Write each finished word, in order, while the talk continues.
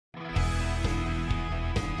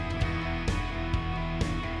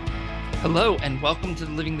Hello, and welcome to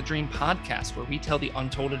the Living the Dream podcast, where we tell the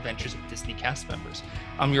untold adventures of Disney cast members.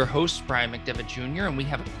 I'm your host, Brian McDevitt Jr., and we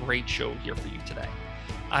have a great show here for you today.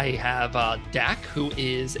 I have Dak, who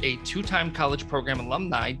is a two-time college program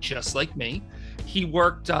alumni, just like me. He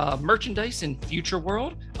worked merchandise in Future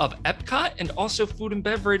World of Epcot and also food and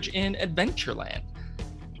beverage in Adventureland.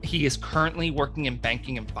 He is currently working in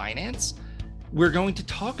banking and finance. We're going to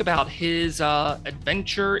talk about his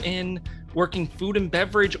adventure in working food and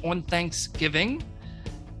beverage on Thanksgiving,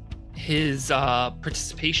 his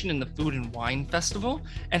participation in the Food and Wine Festival,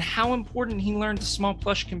 and how important he learned a small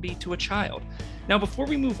plush can be to a child. Now, before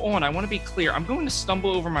we move on, I want to be clear. I'm going to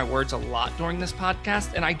stumble over my words a lot during this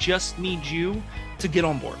podcast, and I just need you to get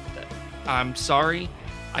on board with it. I'm sorry.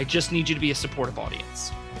 I just need you to be a supportive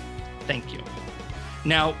audience. Thank you.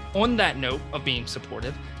 Now, on that note of being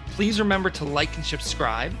supportive, please remember to like and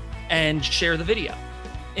subscribe and share the video.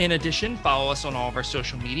 In addition, follow us on all of our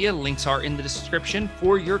social media. Links are in the description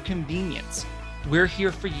for your convenience. We're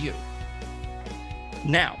here for you.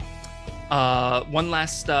 Now, one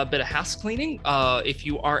last bit of house cleaning. If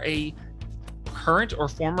you are a current or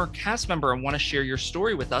former cast member and want to share your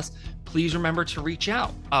story with us, please remember to reach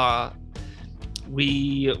out.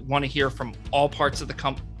 We want to hear from all parts of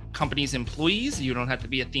the company's employees. You don't have to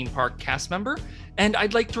be a theme park cast member. And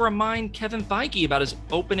I'd like to remind Kevin Feige about his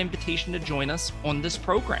open invitation to join us on this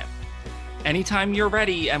program. Anytime you're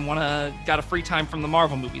ready and got a free time from the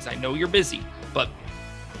Marvel movies, I know you're busy, but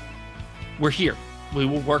we're here. We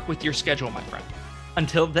will work with your schedule, my friend.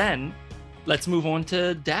 Until then, let's move on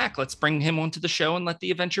to Dak. Let's bring him onto the show and let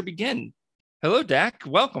the adventure begin. Hello, Dak.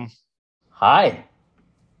 Welcome. Hi.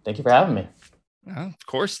 Thank you for having me. Of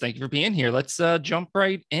course. Thank you for being here. Let's jump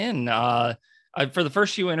right in. For the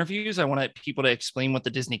first few interviews, I want people to explain what the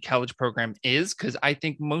Disney College Program is, because I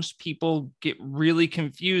think most people get really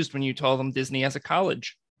confused when you tell them Disney has a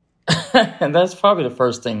college. And that's probably the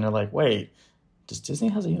first thing. They're like, wait, does Disney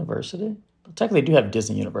has a university? Well, technically, they do have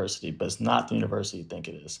Disney University, but it's not the university you think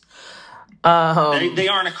it is. They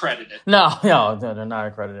aren't accredited. No, they're not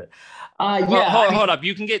accredited. Hold up.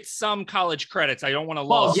 You can get some college credits. I don't want to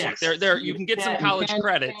lawsuit. Yes. You can get some college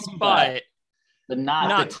credits, but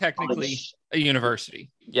not technically a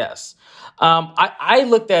university. Yes. I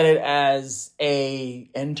looked at it as a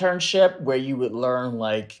internship where you would learn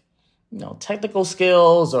technical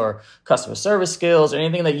skills or customer service skills or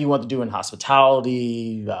anything that you want to do in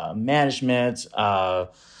hospitality, management,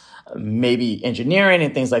 maybe engineering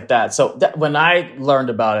and things like that. So when I learned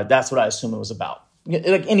about it, that's what I assumed it was about.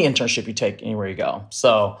 Like any internship you take anywhere you go.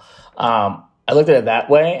 So I looked at it that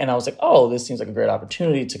way and I was like, oh, this seems like a great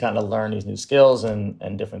opportunity to kind of learn these new skills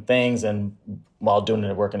and different things. And while doing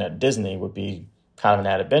it, working at Disney would be kind of an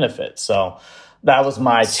added benefit. So that was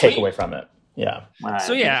my takeaway from it. Yeah.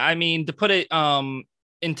 So, yeah, I mean, to put it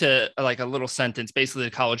into like a little sentence, basically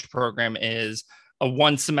the college program is a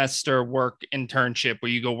 1 semester work internship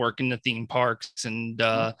where you go work in the theme parks and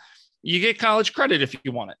you get college credit if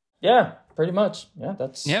you want it. Yeah, pretty much. Yeah,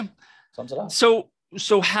 sums it up.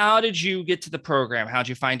 So how did you get to the program? How did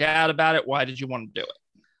you find out about it? Why did you want to do it?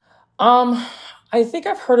 I think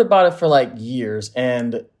I've heard about it for years,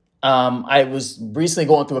 and I was recently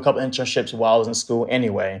going through a couple internships while I was in school.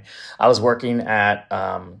 Anyway, I was working at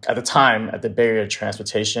the time at the Bay Area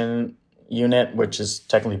Transportation Unit, which is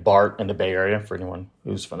technically BART in the Bay Area for anyone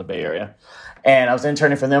who's from the Bay Area. And I was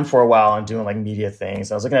interning for them for a while and doing media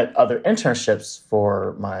things. I was looking at other internships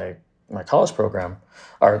for my college program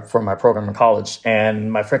or for my program in college.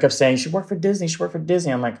 And my friend kept saying, you should work for Disney.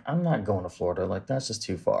 I'm like, I'm not going to Florida. That's just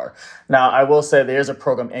too far. Now, I will say there's a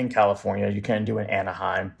program in California you can do in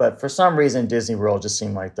Anaheim. But for some reason, Disney World just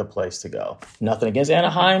seemed like the place to go. Nothing against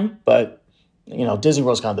Anaheim, but Disney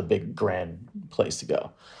World's kind of the big grand place to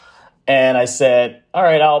go. And I said, all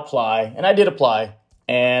right, I'll apply. And I did apply.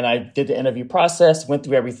 And I did the interview process, went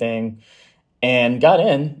through everything, and got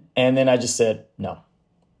in. And then I just said, no,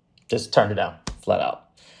 just turned it down, flat out.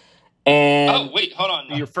 And wait, hold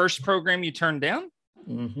on. Your first program you turned down?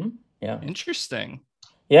 Mm-hmm. Yeah. Interesting.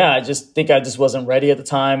 Yeah, I just think I just wasn't ready at the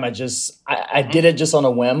time. I did it just on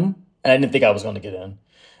a whim, and I didn't think I was going to get in.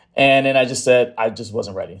 And then I just said I just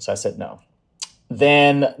wasn't ready. So I said no.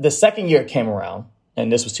 Then the second year came around,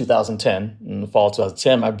 and this was 2010. In the fall of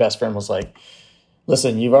 2010, my best friend was like,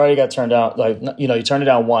 listen, you've already got turned out. You turned it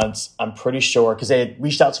down once. I'm pretty sure because they had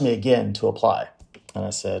reached out to me again to apply. And I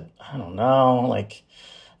said, I don't know.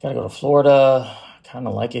 Got to go to Florida. I kind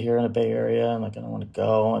of like it here in the Bay Area. I don't want to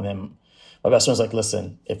go. And then my best friend was like,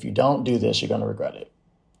 listen, if you don't do this, you're going to regret it.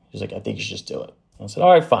 He's like, I think you should just do it. And I said, all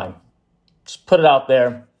right, fine. Just put it out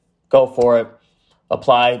there. Go for it.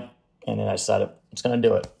 Applied. And then I decided I was going to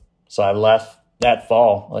do it. So I left that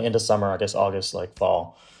fall, into summer, I guess August, like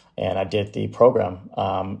fall. And I did the program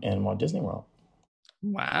in Walt Disney World.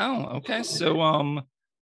 Wow. Okay. So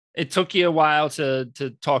it took you a while to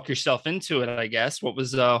talk yourself into it, I guess. What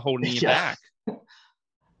was holding you back?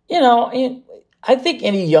 I think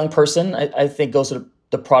any young person, I think, goes to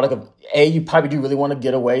the product of you probably do really want to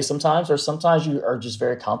get away sometimes, or sometimes you are just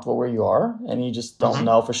very comfortable where you are and you just don't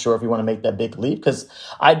know for sure if you want to make that big leap. Because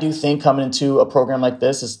I do think coming into a program like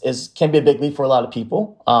this can be a big leap for a lot of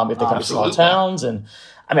people if they come to small towns. And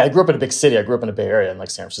I mean, I grew up in a big city. I grew up in the Bay Area, in like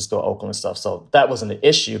San Francisco, Oakland and stuff. So that wasn't an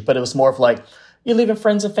issue, but it was more of like, you're leaving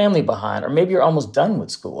friends and family behind, or maybe you're almost done with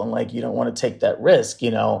school and like you don't want to take that risk,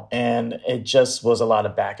 and it just was a lot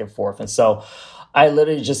of back and forth. And so I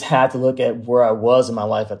literally just had to look at where I was in my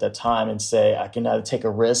life at that time and say, I can either take a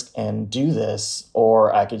risk and do this,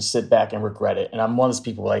 or I could sit back and regret it. And I'm one of those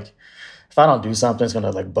people, like, if I don't do something, it's going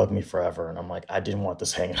to like bug me forever. And I'm like, I didn't want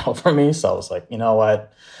this hanging over me. So I was like, you know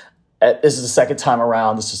what? This is the second time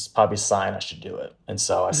around. This is probably a sign I should do it. And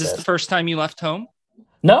so Is this the first time you left home?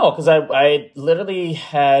 No, because I literally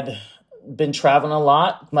had been traveling a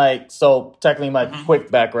lot. So technically my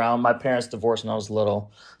quick background, my parents divorced when I was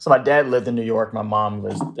little. So my dad lived in New York. My mom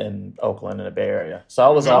lived in Oakland in the Bay Area. So I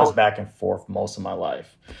was always back and forth most of my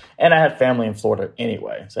life. And I had family in Florida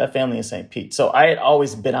anyway. So I had family in St. Pete. So I had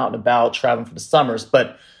always been out and about traveling for the summers.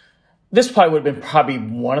 But this probably would have been probably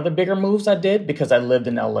one of the bigger moves I did, because I lived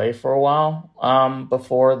in LA for a while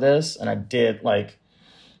before this. And I did like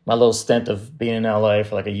my little stint of being in LA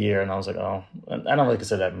for like a year. And I was like, oh, I don't really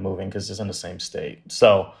consider that moving because it's in the same state.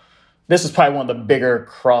 So this is probably one of the bigger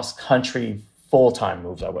cross-country full-time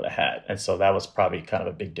moves I would have had. And so that was probably kind of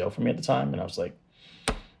a big deal for me at the time. And I was like,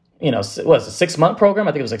 what was it, a 6-month program?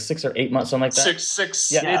 I think it was like 6 or 8 months, something like that.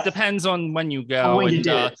 Six. Yeah. It depends on when you go. When you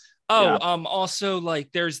did. Also,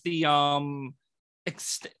 like, there's the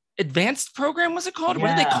advanced program, was it called?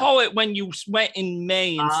 What did they call it when you went in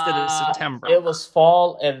May instead of September? It was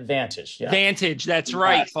Fall Advantage. Yeah. Advantage, that's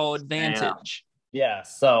right. Fall Advantage. Yeah.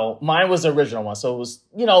 So mine was the original one. So it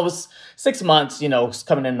was 6 months,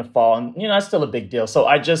 coming in the fall, and it's still a big deal. So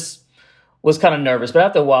I just was kind of nervous, but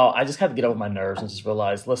after a while I just had to get over my nerves and just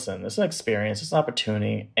realize, listen, it's an experience, it's an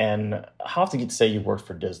opportunity, and how often you get to say you worked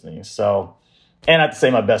for Disney. So, and I have to say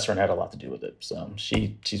my best friend had a lot to do with it. So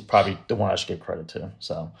she's probably the one I should give credit to.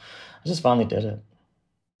 So I just finally did it.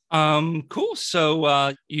 Cool.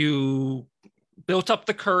 So you built up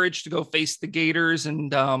the courage to go face the Gators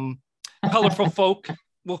and colorful folk,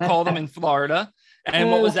 we'll call them, in Florida. And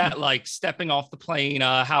what was that like, stepping off the plane?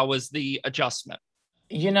 How was the adjustment?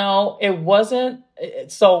 It wasn't.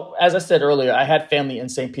 So as I said earlier, I had family in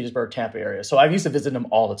St. Petersburg, Tampa area. So I used to visit them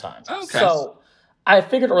all the time. Okay. So I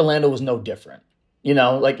figured Orlando was no different.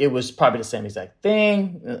 It was probably the same exact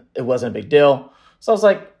thing. It wasn't a big deal. So I was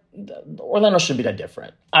like, Orlando shouldn't be that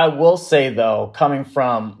different. I will say, though, coming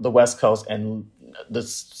from the West Coast and the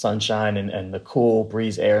sunshine and the cool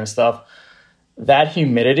breeze air and stuff, that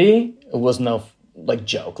humidity was no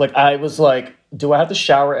joke. Like, I was like, do I have to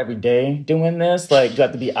shower every day doing this? Like, do I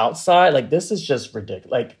have to be outside? Like, this is just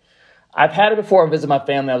ridiculous. Like, I've had it before. I visit my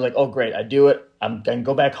family. I was like, oh, great. I do it. I'm going to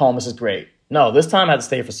go back home. This is great. No, this time I had to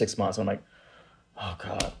stay for 6 months. I'm like, oh,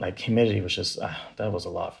 God. Like, humidity was just, that was a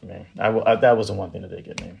lot for me. That was the one thing that did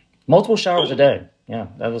get me. Multiple showers a day. Yeah,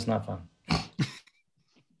 that was not fun.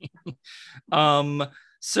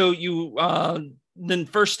 So you, then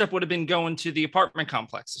first step would have been going to the apartment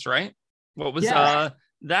complexes, right? What was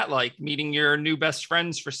that like, meeting your new best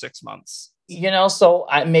friends for 6 months? So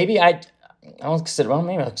maybe I don't consider,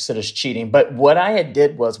 maybe I consider it cheating. But what I had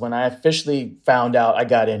did was, when I officially found out I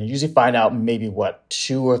got in, you usually find out maybe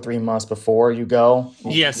 2 or 3 months before you go.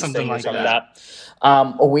 Yeah, something like that.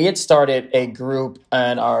 We had started a group,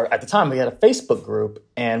 and at the time we had a Facebook group,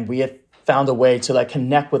 and we had found a way to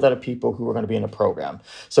connect with other people who were going to be in the program.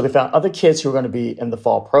 So we found other kids who were going to be in the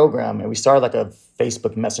fall program, and we started like a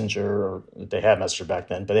Facebook Messenger, or they had Messenger back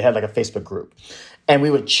then, but they had like a Facebook group. And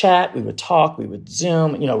we would chat, we would talk, we would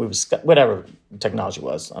Zoom, we would whatever technology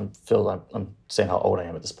was. I'm saying how old I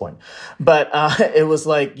am at this point. But it was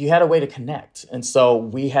like you had a way to connect. And so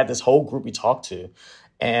we had this whole group we talked to.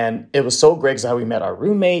 And it was so great because how we met our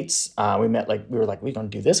roommates. We were like, we're going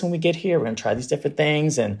to do this when we get here. We're going to try these different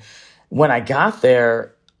things. And when I got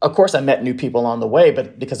there, of course, I met new people along the way.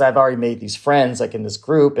 But because I've already made these friends in this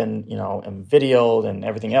group and, and videoed and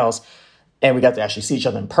everything else, and we got to actually see each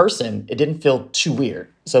other in person, it didn't feel too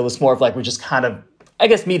weird. So it was more of we just kind of, I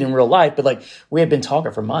guess, meet in real life. But we had been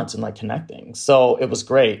talking for months and connecting. So it was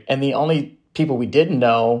great. And the only people we didn't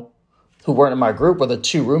know who weren't in my group were the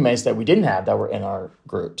 2 roommates that we didn't have that were in our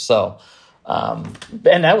group. So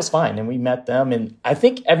And that was fine. And we met them. And I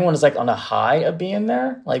think everyone is like on a high of being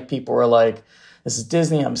there. Like people were like, this is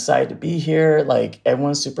Disney. I'm excited to be here. Like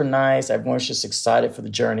everyone's super nice. Everyone's just excited for the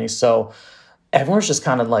journey. So everyone's just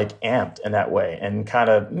kind of like amped in that way and kind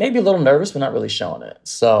of maybe a little nervous, but not really showing it.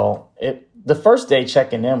 So the first day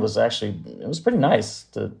checking in was it was pretty nice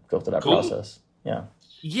to go through that process. Yeah.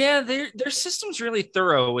 Yeah, their system's really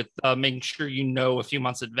thorough with making sure you know a few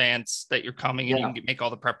months advance that you're coming and you can make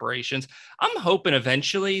all the preparations. I'm hoping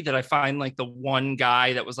eventually that I find like the one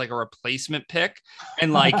guy that was like a replacement pick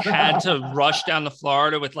and like had to rush down to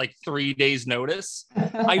Florida with like 3 days notice.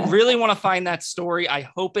 I really want to find that story. I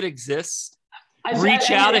hope it exists.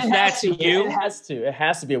 Reach out if that's you. It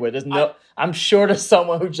has to be a way. I'm sure there's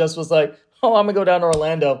someone who just was like, oh, I'm gonna go down to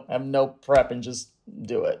Orlando. I have no prep and just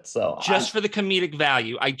do it. So just for the comedic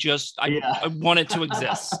value, I want it to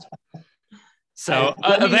exist. So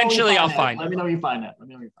eventually I'll find it. Let me know you find it.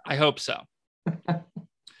 I hope so.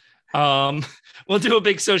 We'll do a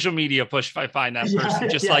big social media push if I find that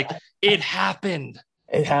person. Like it happened.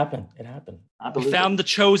 It happened. We found the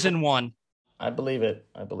chosen one. I believe it.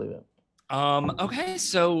 Okay.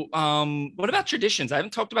 So, what about traditions? I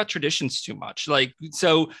haven't talked about traditions too much. Like,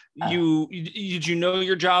 so did you know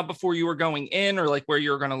your job before you were going in, or like where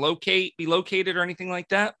you were going to be located or anything like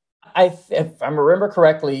that? If I remember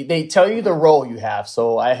correctly, they tell you the role you have.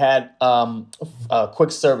 So I had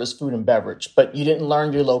quick service food and beverage, but you didn't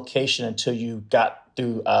learn your location until you got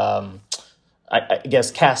through, I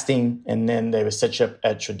guess, casting, and then they would set you up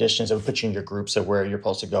at traditions. They would put you in your groups of where you're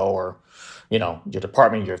supposed to go, or your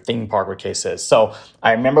department, your theme park, where case is. So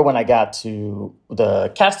I remember when I got to the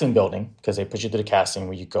casting building, because they put you through the casting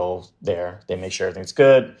where you go there, they make sure everything's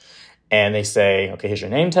good. And they say, okay, here's your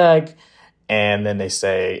name tag. And then they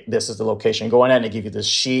say, this is the location. Go in and they give you this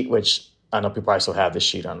sheet, which I know people probably still have this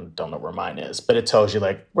sheet. I don't know where mine is, but it tells you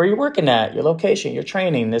like where you're working at, your location, your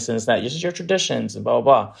training, this and that. This is your traditions and blah,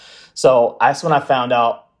 blah, blah. So that's when I found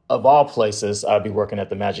out, of all places, I'd be working at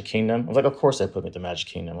the Magic Kingdom. I was like, of course they put me at the Magic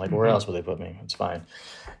Kingdom. Like, where else would they put me? It's fine.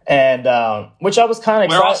 And which I was kind of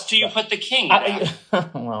excited. Where else do you put the king?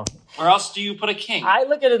 Well, where else do you put a king? I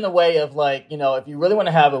look at it in the way of like, if you really want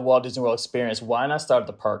to have a Walt Disney World experience, why not start at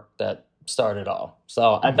the park that started it all?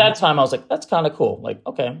 So at that time, I was like, that's kind of cool. Like,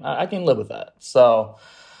 okay, I can live with that. So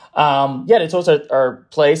they told us our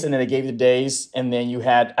place, and then they gave you the days, and then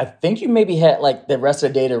I think you maybe had like the rest of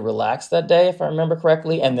the day to relax that day, if I remember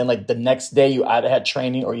correctly. And then like the next day you either had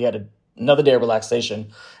training or you had another day of relaxation,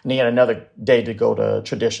 and then you had another day to go to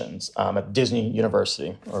traditions at Disney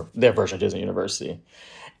University, or their version of Disney University.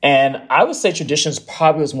 And I would say traditions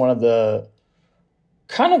probably was one of the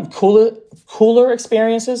kind of cooler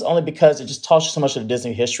experiences, only because it just taught you so much of the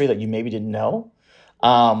Disney history that you maybe didn't know.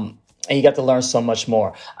 And you got to learn so much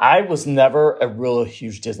more. I was never a real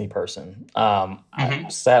huge Disney person.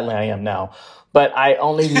 Sadly, I am now. But I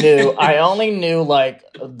only knew like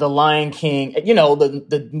The Lion King,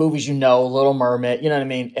 the movies, Little Mermaid, you know what I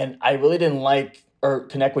mean? And I really didn't like or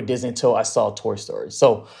connect with Disney until I saw Toy Story.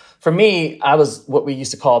 So for me, I was what we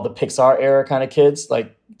used to call the Pixar era kind of kids.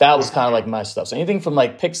 Like that was kind of like my stuff. So anything from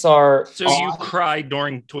like Pixar. So you cried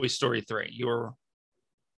during Toy Story 3.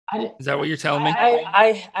 Is that what you're telling me?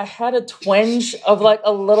 I had a twinge of like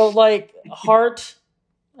a little like heart.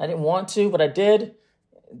 I didn't want to, but I did.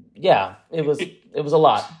 Yeah, it was a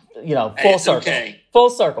lot. Full circle. Okay. Full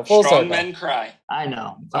circle. Strong men cry. I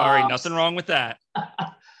know. Sorry, nothing wrong with that.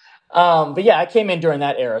 But yeah, I came in during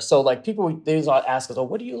that era. So like people, they always ask us, "Oh,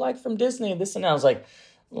 what do you like from Disney?" And this and that. I was like,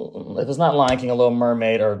 if it's not Lion King, A Little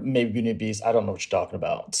Mermaid, or maybe Beauty and the Beast, I don't know what you're talking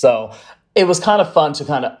about. So it was kind of fun to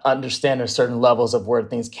kind of understand there's certain levels of where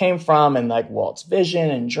things came from, and like Walt's vision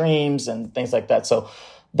and dreams and things like that. So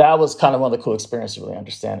that was kind of one of the cool experiences to really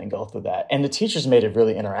understand and go through that. And the teachers made it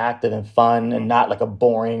really interactive and fun, and not like a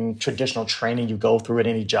boring traditional training you go through at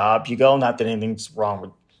any job you go. Not that anything's wrong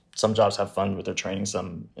with some jobs have fun with their training.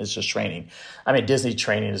 Some it's just training. I mean, Disney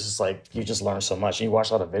training is just like, you just learn so much. And you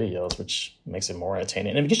watch a lot of videos, which makes it more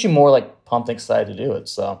entertaining. And it gets you more like pumped and excited to do it.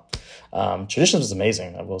 So Traditions was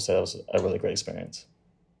amazing. I will say it was a really great experience.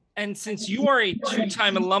 And since you are a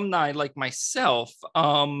two-time alumni like myself,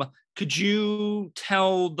 could you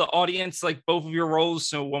tell the audience like both of your roles,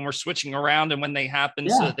 so when we're switching around and when they happen,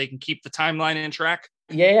 so that they can keep the timeline in track?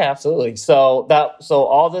 Yeah, absolutely. So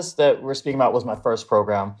all this that we're speaking about was my first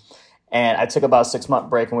program, and I took about a 6-month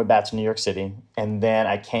break and went back to New York City, and then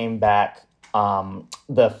I came back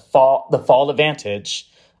the fall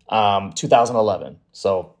advantage 2011.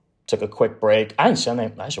 So took a quick break. I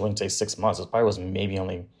actually wouldn't say 6 months. It probably was maybe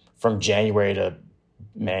only from January to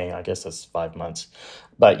May. I guess that's 5 months.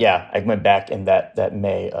 But yeah, I went back in that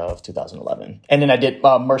May of 2011. And then I did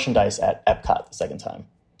merchandise at Epcot the second time.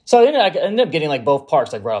 So I ended up getting like both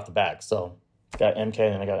parks like right off the back. So got MK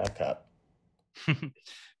and then I got Epcot.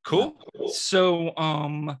 Cool. So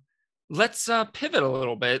let's pivot a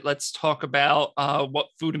little bit. Let's talk about what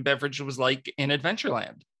food and beverage was like in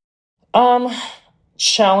Adventureland.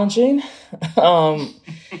 Challenging.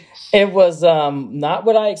 It was not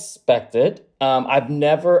what I expected. I've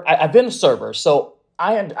been a server, so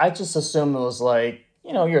I just assumed it was like,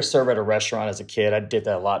 you're a server at a restaurant as a kid. I did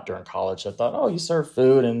that a lot during college. I thought, oh, you serve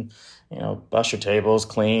food and, bust your tables,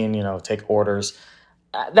 clean, take orders.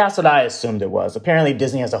 That's what I assumed it was. Apparently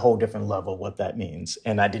Disney has a whole different level of what that means.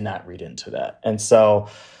 And I did not read into that. And so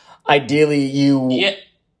ideally Yeah.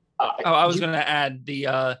 I was going to add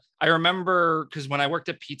I remember because when I worked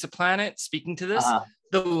at Pizza Planet, speaking to this,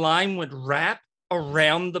 the line would wrap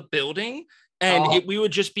around the building and we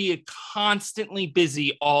would just be constantly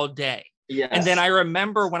busy all day. Yes. And then I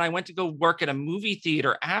remember when I went to go work at a movie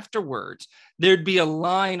theater afterwards, there'd be a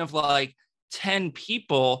line of like 10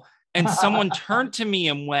 people and someone turned to me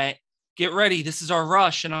and went, "Get ready, this is our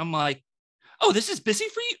rush." And I'm like, "Oh, this is busy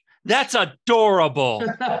for you? That's adorable."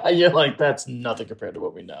 You're like, that's nothing compared to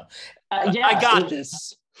what we know. Yeah, I got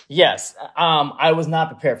this. Yes. I was not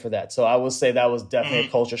prepared for that. So I will say that was definitely a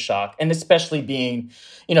culture shock. And especially being,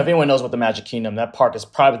 if anyone knows about the Magic Kingdom, that park is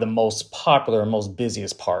probably the most popular and most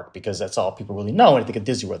busiest park because that's all people really know. When they think of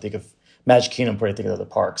Disney World, they think of Magic Kingdom, before they think of other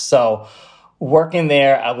parks. So working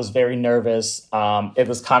there, I was very nervous. It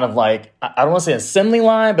was kind of like, I don't want to say an assembly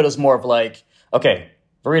line, but it was more of like, okay,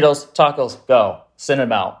 burritos, tacos, go, send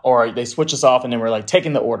them out. Or they switch us off and then we're like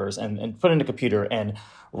taking the orders and putting in the computer and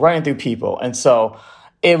running through people. And so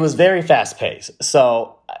it was very fast paced.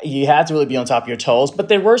 So you had to really be on top of your toes, but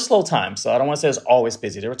there were slow times. So I don't want to say it was always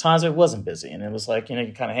busy. There were times where it wasn't busy. And it was like, you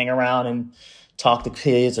kind of hang around and talk to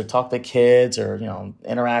kids or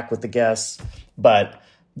interact with the guests. But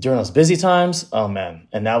during those busy times, oh man.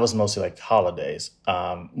 And that was mostly like holidays,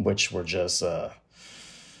 which were just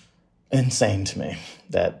insane to me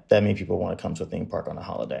that many people want to come to a theme park on a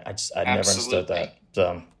holiday. I never understood that.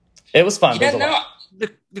 So it was fun. Yeah,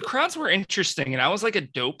 the crowds were interesting, and I was like a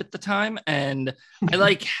dope at the time, and I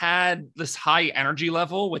like had this high energy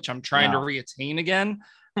level, which I'm trying to reattain again.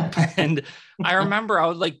 And I remember I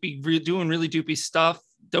would like be doing really dopey stuff.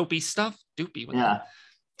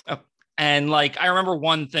 And like I remember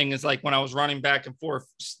one thing is like when I was running back and forth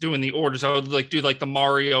doing the orders, I would like do like the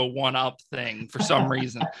Mario 1-up thing for some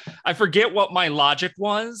reason. I forget what my logic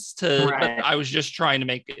was but I was just trying to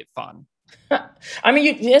make it fun. I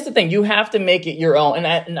mean, that's the thing. You have to make it your own.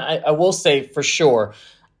 And I will say for sure,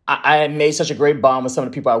 I made such a great bond with some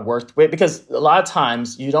of the people I worked with because a lot of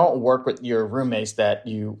times you don't work with your roommates that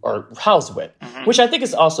you are housed with, which I think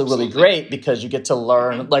is also really great because you get to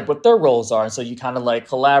learn like what their roles are. And so you kind of like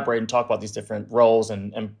collaborate and talk about these different roles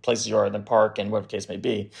and places you are in the park and whatever the case may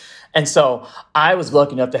be. And so I was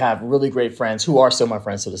lucky enough to have really great friends who are still my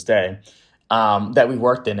friends to this day. That we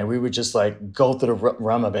worked in, and we would just like go through the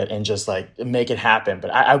realm of it and just like make it happen.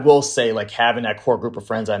 But I will say like having that core group of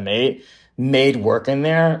friends I made working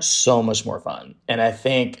there so much more fun. And I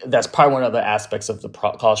think that's probably one of the aspects of the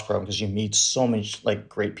college program because you meet so many like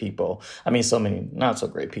great people. I mean, so many not so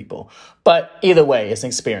great people, but either way, it's an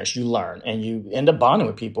experience. You learn and you end up bonding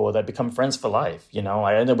with people that become friends for life.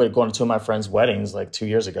 I ended up going to two of my friends' weddings like 2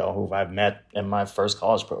 years ago who I've met in my first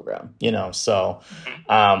college program, so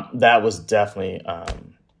that was definitely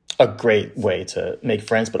a great way to make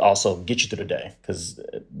friends, but also get you through the day because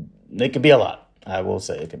it could be a lot. I will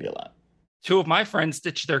say it could be a lot. Two of my friends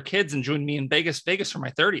ditched their kids and joined me in Vegas for my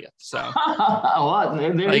 30th. So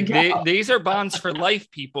these are bonds for life,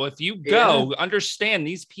 people. If you go, understand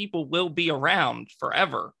these people will be around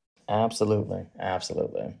forever. Absolutely.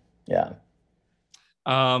 Yeah.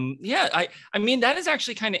 I mean, that is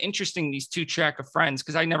actually kind of interesting, these two track of friends,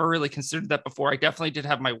 because I never really considered that before. I definitely did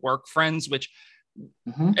have my work friends, which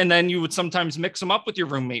and then you would sometimes mix them up with your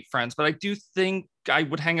roommate friends. But I do think I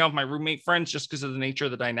would hang out with my roommate friends just because of the nature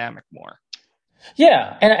of the dynamic more.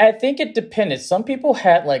 Yeah, and I think it depended. Some people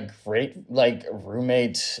had like great like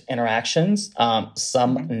roommate interactions.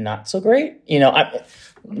 Some not so great.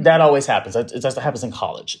 That always happens. It just happens in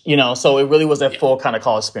college. So it really was that full kind of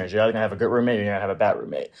college experience. You're either gonna have a good roommate or you're gonna have a bad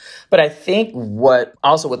roommate. But I think what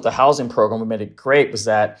also with the housing program we made it great was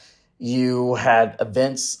that you had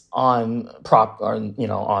events on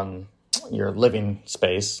your living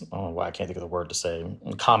space. I don't know why I can't think of the word to say,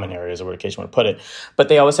 common areas or whatever case you want to put it. But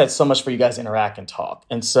they always had so much for you guys to interact and talk.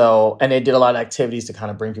 And they did a lot of activities to kind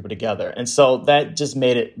of bring people together. And so that just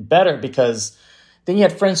made it better because, then you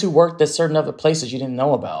had friends who worked at certain other places you didn't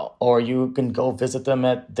know about, or you can go visit them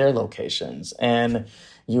at their locations, and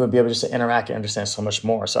you would be able just to interact and understand so much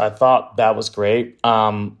more. So I thought that was great.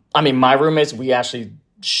 My roommates, we actually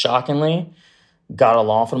shockingly got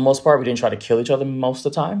along for the most part. We didn't try to kill each other most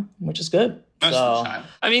of the time, which is good. Most of the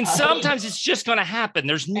time. Sometimes it's just going to happen.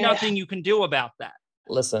 There's nothing you can do about that.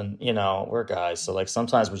 Listen, we're guys, so like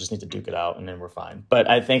sometimes we just need to duke it out and then we're fine. But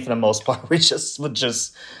I think for the most part, we would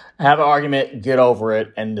just have an argument, get over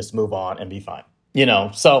it, and just move on and be fine.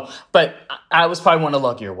 So, but I was probably one of the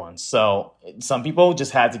luckier ones. So some people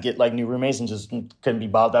just had to get like new roommates and just couldn't be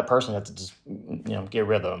bothered with that person. Had to just, get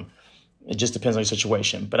rid of them. It just depends on your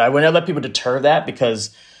situation. But I would never let people deter that,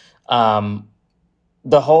 because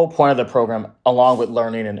the whole point of the program, along with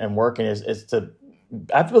learning and working, is to,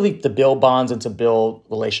 I believe, to build bonds and to build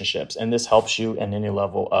relationships. And this helps you in any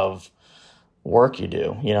level of work you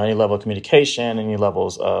do, any level of communication, any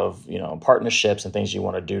levels of, partnerships and things you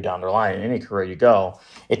want to do down the line in any career you go.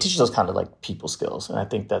 It teaches those kind of like people skills. And I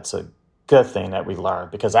think that's a good thing that we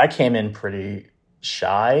learned, because I came in pretty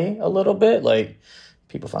shy a little bit. Like,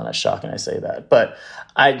 people find that shocking I say that, but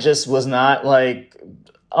I just was not like,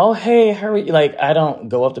 oh, hey, hurry. Like, I don't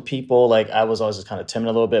go up to people. Like, I was always just kind of timid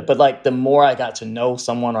a little bit. But like, the more I got to know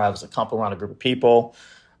someone, or I was comfortable around a group of people,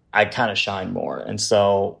 I kind of shined more. And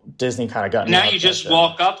so Disney kind of got me. Now you just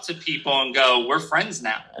walk up to people and go, we're friends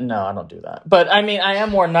now. No, I don't do that. But I am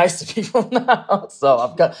more nice to people now. So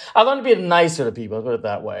I've learned to be nicer to people, put it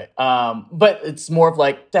that way. But it's more of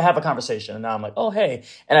like to have a conversation. And now I'm like, oh, hey.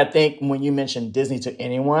 And I think when you mention Disney to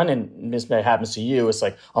anyone, and this happens to you, it's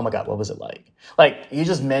like, oh my God, what was it like? Like, you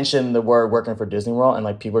just mentioned the word working for Disney World, and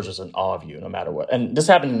like people are just in awe of you no matter what. And this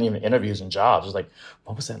happened in even interviews and jobs. It's like,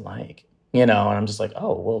 what was that like? And I'm just like,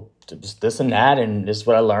 oh, well, just this and that, and this is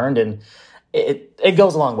what I learned, and it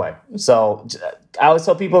goes a long way. So I always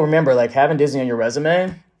tell people, remember, like, having Disney on your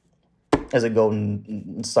resume is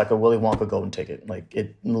it's like a Willy Wonka golden ticket. Like,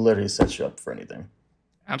 it literally sets you up for anything.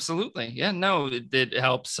 Absolutely. Yeah, no, it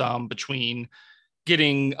helps between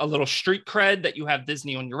getting a little street cred that you have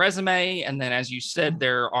Disney on your resume. And then, as you said,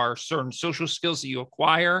 there are certain social skills that you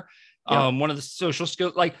acquire. Yeah. One of the social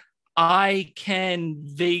skills, like, I can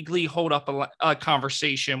vaguely hold up a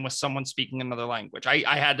conversation with someone speaking another language.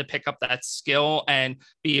 I had to pick up that skill and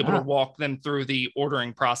be able to walk them through the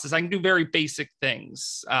ordering process. I can do very basic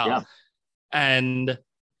things. And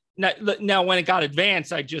now when it got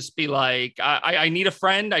advanced, I'd just be like, I need a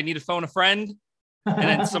friend. I need to phone a friend. And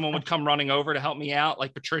then someone would come running over to help me out.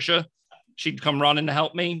 Like Patricia, she'd come running to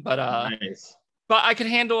help me. But nice. But I could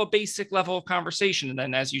handle a basic level of conversation. And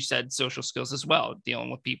then, as you said, social skills as well,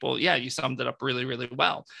 dealing with people. Yeah, you summed it up really, really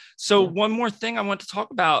well. So one more thing I want to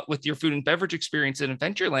talk about with your food and beverage experience in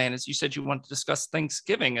Adventureland is you said you wanted to discuss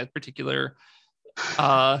Thanksgiving, a particular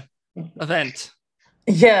event.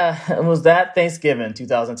 Yeah, it was that Thanksgiving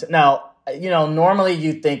 2010. Now, normally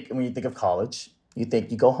when you think of college, you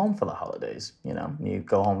think you go home for the holidays. You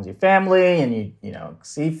go home with your family and you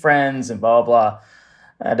see friends and blah, blah, blah.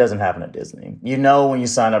 That doesn't happen at Disney. When you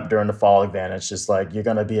sign up during the fall event, it's just like you're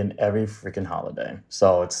going to be in every freaking holiday.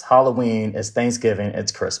 So it's Halloween, it's Thanksgiving,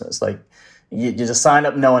 it's Christmas. Like, you just sign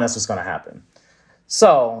up knowing that's what's going to happen.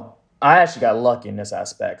 So I actually got lucky in this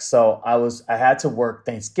aspect. So I had to work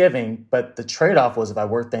Thanksgiving, but the trade-off was if I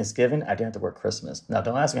worked Thanksgiving, I didn't have to work Christmas. Now,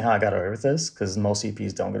 don't ask me how I got away with this, because most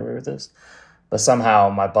CPs don't get away with this. But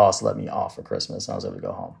somehow my boss let me off for Christmas, and I was able to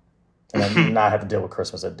go home. And then not have to deal with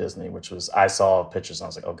Christmas at Disney, I saw pictures and I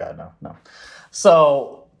was like, oh God, no.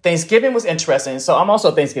 So Thanksgiving was interesting. So I'm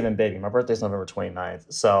also a Thanksgiving baby. My birthday's November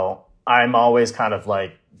 29th. So I'm always kind of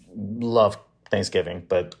like, love Thanksgiving,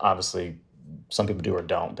 but obviously some people do or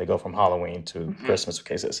don't. They go from Halloween to Christmas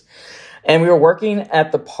cases. And we were working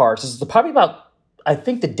at the parks. This is probably about, I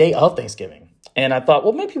think, the day of Thanksgiving. And I thought,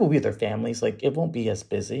 well, maybe people will be with their families. Like, it won't be as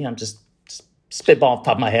busy. I'm just spitball off the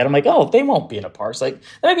top of my head. I'm like, oh, they won't be in a park. Like,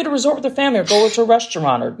 they might be at a resort with their family or go to a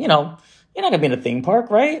restaurant, or, you're not going to be in a theme park,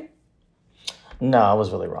 right? No, I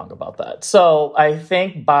was really wrong about that. So I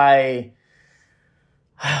think the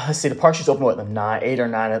park she's open at 8 or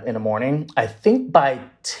 9 in the morning. I think by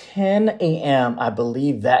 10 a.m., I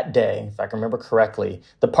believe that day, if I can remember correctly,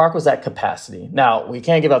 the park was at capacity. Now, we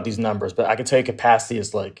can't give out these numbers, but I can tell you capacity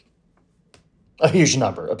is like a huge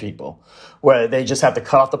number of people, where they just have to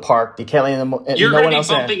cut off the park. They can't let them. You're going to be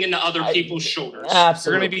bumping into other people's shoulders.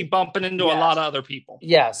 Absolutely, you're going to be bumping into a lot of other people.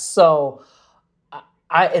 Yes. So,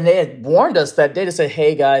 and they had warned us that day to say,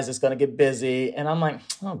 "Hey guys, it's going to get busy," and I'm like,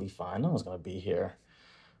 "I'll be fine. No one's going to be here."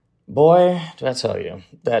 Boy, did I tell you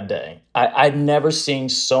that day? I'd never seen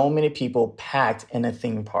so many people packed in a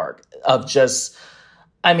theme park. Pirates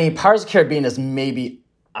of the Caribbean is maybe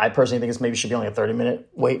I personally think it's maybe should be only a 30-minute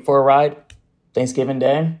wait for a ride. Thanksgiving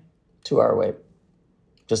Day, 2-hour wait.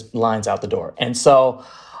 Just lines out the door. And so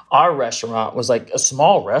our restaurant was like a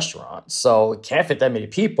small restaurant, so it can't fit that many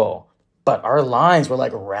people. But our lines were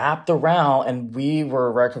like wrapped around, and we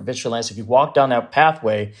were recreational. So if you walk down that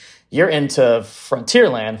pathway, you're into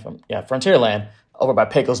Frontierland, Frontierland, over by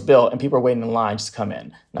Pecos Bill, and people are waiting in line just to come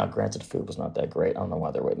in. Now, granted, the food was not that great. I don't know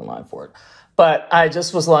why they're waiting in line for it. But I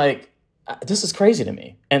just was like, this is crazy to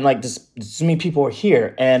me. And like, this many people were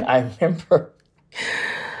here. And I remember,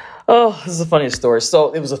 oh, this is a funny story.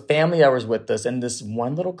 So it was a family that was with us, and this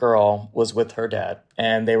one little girl was with her dad,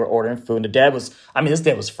 and they were ordering food. And the dad was, this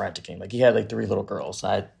dad was frantic. Like, he had like 3 little girls.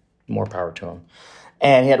 I had more power to him.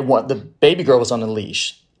 And he had the baby girl was on a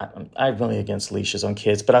leash. I'm really against leashes on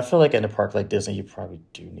kids, but I feel like in a park like Disney, you probably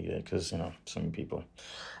do need it because, so many people.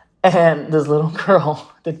 And this little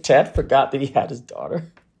girl, the dad forgot that he had his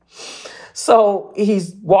daughter. So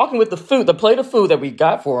he's walking with the plate of food that we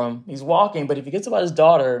got for him. He's walking, but if he gets about his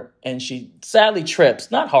daughter and she sadly trips,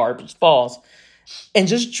 not hard, but just falls, and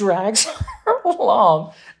just drags her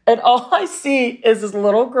along. And all I see is this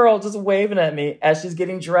little girl just waving at me as she's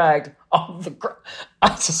getting dragged off the ground. I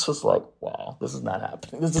just was like, wow, this is not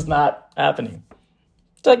happening. This is not happening.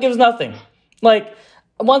 That gives nothing. Like,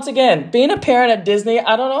 once again, being a parent at Disney,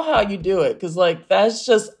 I don't know how you do it. Because, like, that's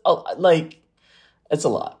just, it's a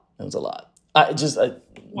lot. It was a lot.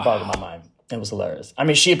 Bogged my mind. It was hilarious.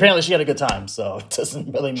 She had a good time, so it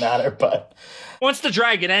doesn't really matter. But once the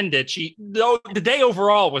dragon ended, the day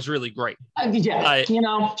overall was really great. Except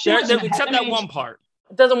that one part.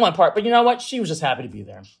 It doesn't one part, but you know what? She was just happy to be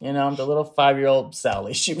there. The little 5-year-old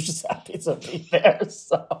Sally. She was just happy to be there.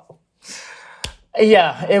 So,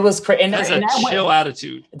 yeah, it was crazy. That's a chill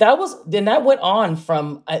attitude. That went on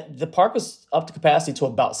from the park was up to capacity to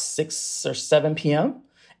about 6 or 7 p.m.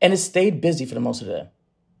 and it stayed busy for the most of the day.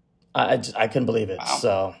 I couldn't believe it. Wow.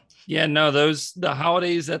 So yeah, no, the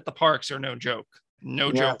holidays at the parks are no joke.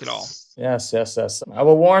 No joke at all. Yes. I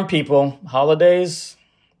will warn people, holidays,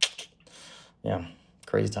 yeah,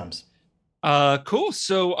 crazy times. Cool.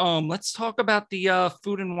 So let's talk about the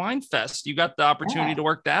Food and Wine Fest. You got the opportunity to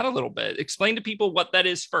work that a little bit. Explain to people what that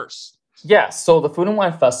is first. Yeah, so the Food and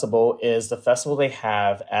Wine Festival is the festival they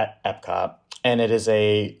have at Epcot, and it is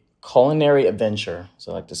a culinary adventure,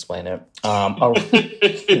 so I like to explain it.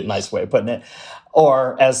 A nice way of putting it.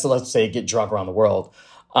 Or as, let's say, get drunk around the world,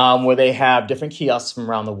 where they have different kiosks from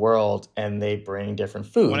around the world and they bring different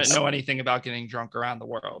foods. I wouldn't know anything about getting drunk around the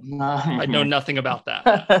world. I know nothing about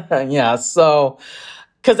that. Yeah, so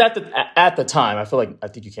because at the time, I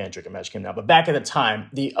think you can't drink at Magic Kingdom now, but back at the time,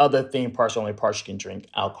 the other theme parks are only parks you can drink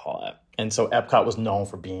alcohol at. And so Epcot was known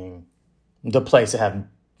for being the place to have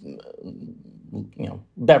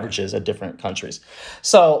beverages at different countries.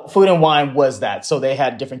 So Food and Wine was that. So they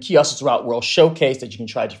had different kiosks throughout World Showcase that you can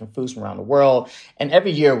try different foods from around the world. And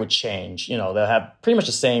every year would change. They'll have pretty much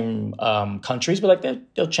the same countries, but like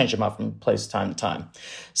they'll change them out from place time to time.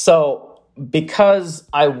 So because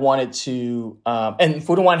I wanted to, and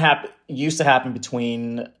Food and Wine used to happen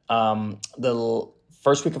between the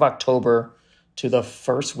first week of October to the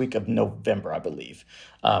first week of November, I believe.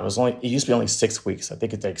 It used to be only 6 weeks. I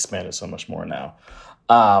think they expanded so much more now.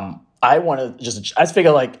 I want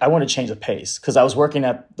to change the pace because I was working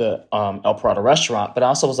at the El Dorado restaurant, but I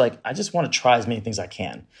also was like, I just want to try as many things as I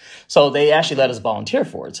can. So they actually let us volunteer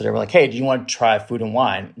for it. So they were like, hey, do you want to try Food and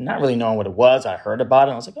Wine? Not really knowing what it was. I heard about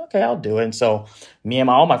it. I was like, okay, I'll do it. And so me and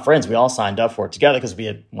all my friends, we all signed up for it together because we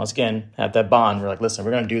had, once again, had that bond. We're like, listen,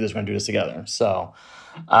 we're going to do this. We're going to do this together. So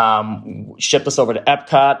shipped us over to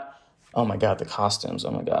Epcot. Oh my God, the costumes.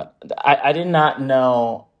 Oh my God. I did not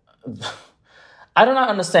know. I do not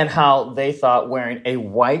understand how they thought wearing a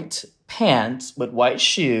white pants with white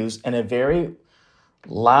shoes and a very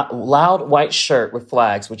loud white shirt with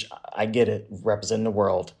flags, which I get it, representing the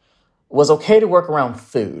world, was okay to work around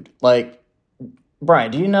food. Like,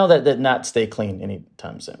 Brian, do you know that not stay clean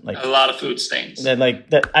anytime soon? Like a lot of food stains. Although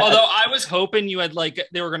I was hoping you had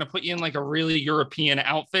they were going to put you in like a really European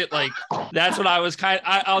outfit. Like that's what I was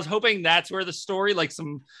I was hoping that's where the story, like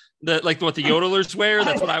what the yodelers wear.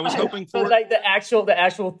 That's what I was hoping for. Like the actual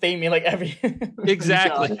theming, like every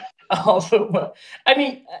exactly. Also,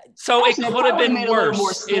 so it could have been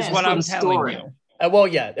worse, is what I'm telling you. Well,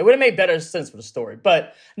 yeah, it would have made better sense for the story.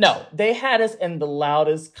 But no, they had us in the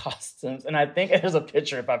loudest costumes. And I think there's a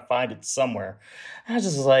picture if I find it somewhere. I was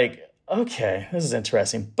just like, okay, this is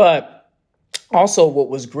interesting. But also what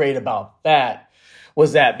was great about that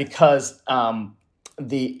was that because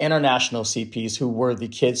the international CPs, who were the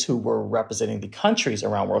kids who were representing the countries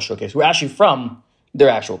around World Showcase, who were actually from their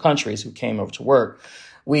actual countries, who came over to work,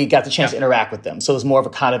 we got the chance to interact with them. So it was more of a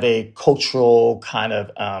kind of a cultural kind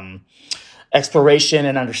of exploration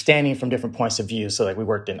and understanding from different points of view. So like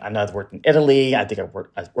I know I've worked in Italy. I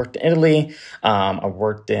worked in Italy. I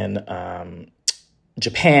worked in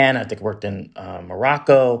Japan. I think I worked in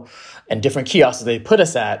Morocco, and different kiosks they put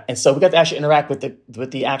us at. And so we got to actually interact with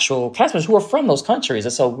the actual cast members who are from those countries.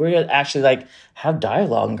 And so we actually like have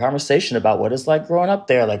dialogue and conversation about what it's like growing up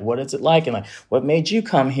there. Like, what is it like? And like, what made you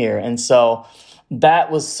come here? And so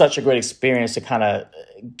that was such a great experience to kind of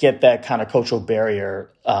get that kind of cultural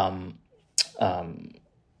barrier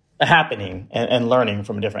happening and learning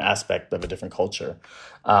from a different aspect of a different culture.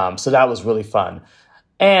 So that was really fun.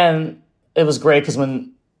 And it was great because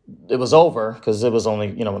when it was over, because it was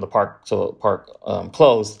only, when the park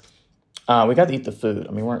closed, we got to eat the food.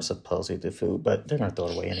 I mean, we weren't supposed to eat the food, but they're going to throw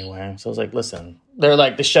it away anyway. So I was like, listen, they're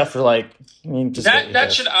like, the chefs were like,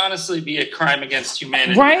 that should honestly be a crime against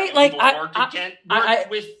humanity. Right? Like,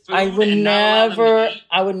 I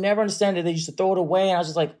would never understand that they used to throw it away. And I was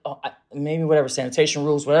just like, maybe whatever sanitation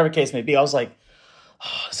rules, whatever case may be. I was like,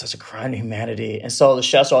 it's such a crime to humanity. And so the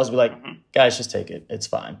chefs would always be like, guys, just take it. It's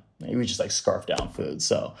fine. And we just like scarf down food.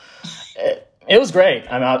 So it was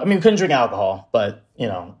great. I mean, we couldn't drink alcohol, but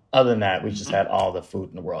other than that, we just had all the food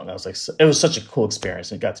in the world. And I was like, it was such a cool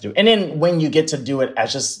experience and got to do it. And then when you get to do it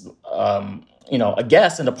as just, a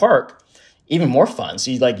guest in the park, even more fun. So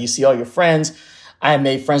you see all your friends. I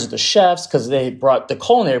made friends with the chefs because they brought the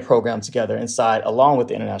culinary program together inside along with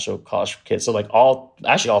the International College for Kids. So like all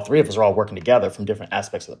three of us are all working together from different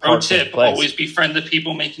aspects of the park. Pro tip, always befriend the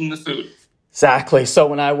people making the food. Exactly. So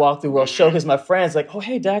when I walk through World Showcase, my friends like, oh,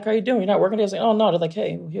 hey, Dak, how you doing? You're not working today? I was like, oh, no. They're like,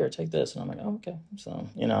 hey, here, take this. And I'm like, oh, okay. So,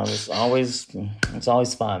 it's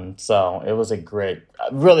always fun. So it was a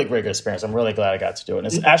really great experience. I'm really glad I got to do it. And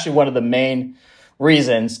it's actually one of the main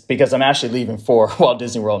reasons, because I'm actually leaving for Walt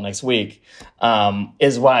Disney World next week,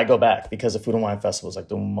 is why I go back, because the Food and Wine Festival is like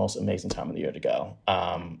the most amazing time of the year to go.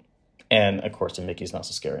 And of course, the Mickey's Not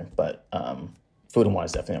So Scary, but Food and Wine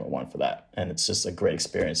is definitely number one for that. And it's just a great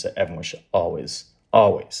experience that everyone should always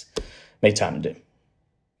make time to do.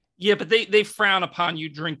 Yeah, but they frown upon you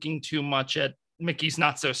drinking too much at Mickey's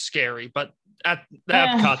Not So Scary, but at the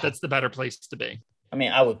Epcot, that's the better place to be. I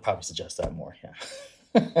mean, I would probably suggest that more, yeah.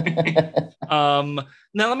 Now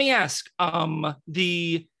let me ask,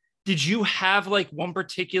 did you have like one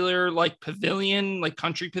particular like pavilion, like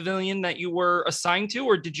country pavilion that you were assigned to,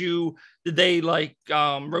 or did they like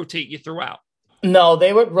rotate you throughout? No,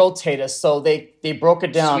 they would rotate us. So they broke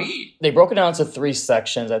it down. Sweet. They broke it down into 3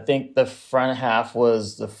 sections. I think the front half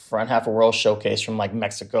was the front half of World Showcase from like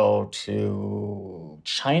Mexico to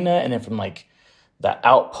China, and then from like the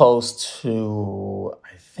Outpost to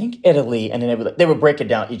I think Italy, and then they would break it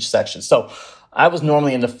down each section. So I was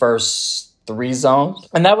normally in the first 3 zones,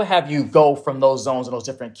 and that would have you go from those zones and those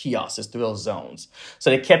different kiosks through those zones. So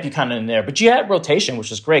they kept you kind of in there, but you had rotation, which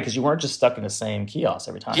was great because you weren't just stuck in the same kiosk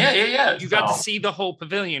every time. Yeah. You got to see the whole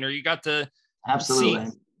pavilion, or you got to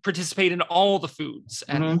participate in all the foods,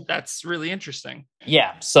 and that's really interesting.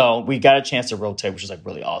 Yeah, so we got a chance to rotate, which is like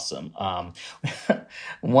really awesome.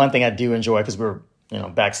 One thing I do enjoy, because we were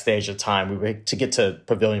backstage at the time, to get to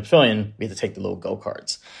pavilion, we had to take the little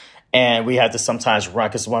go-karts. And we had to sometimes run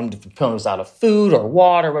because one of the pavilion was out of food or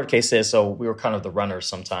water, whatever the case is. So we were kind of the runners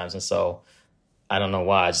sometimes. And so I don't know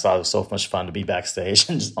why. I just thought it was so much fun to be backstage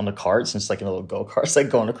and just on the carts and just like in a little go-karts, like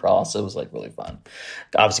going across. It was like really fun.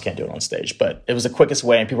 Obviously can't do it on stage, but it was the quickest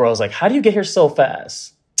way. And people were always like, how do you get here so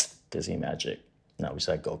fast? Disney magic. No, we just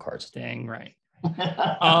had go-karts. Dang right.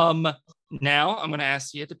 Now I'm going to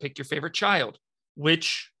ask you to pick your favorite child.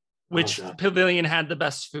 Which pavilion had the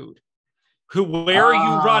best food? Where are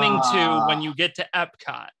you running to when you get to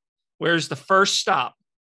Epcot? Where's the first stop?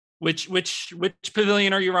 Which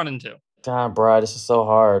pavilion are you running to? God, Brad, this is so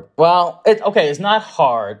hard. Well, it's not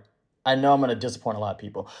hard. I know I'm going to disappoint a lot of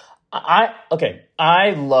people. I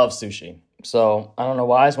love sushi. So I don't know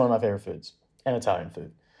why. It's one of my favorite foods, and Italian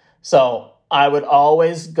food. So I would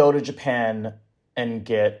always go to Japan and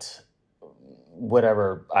get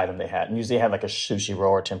whatever item they had. And usually they had like a sushi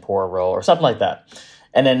roll or tempura roll or something like that.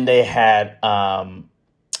 And then they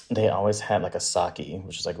always had like a sake,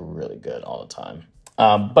 which is like really good all the time.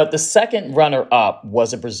 But the second runner up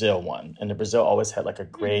was a Brazil one. And the Brazil always had like a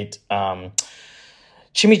great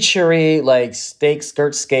chimichurri, like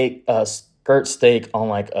skirt steak on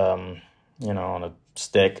like, on a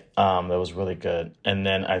stick. That was really good. And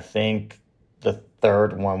then I think the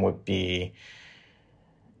third one would be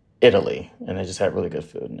Italy. And they just had really good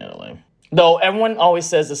food in Italy. Though everyone always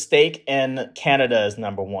says the steak in Canada is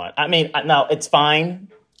number one. I mean, no, it's fine.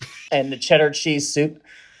 And the cheddar cheese soup,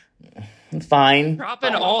 fine.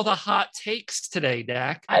 Dropping all the hot takes today,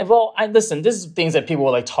 Dak. I listen. This is things that people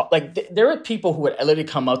will like talk. Like there are people who would literally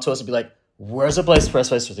come up to us and be like, "Where's the best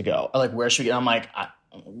place to go?" Or like, "Where should we get?" I'm like,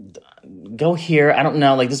 "Go here." I don't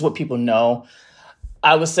know. Like this is what people know.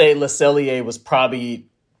 I would say Le Cellier was probably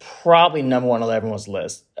number one on everyone's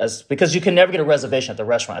list, because you could never get a reservation at the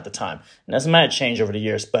restaurant at the time. And that's might have changed over the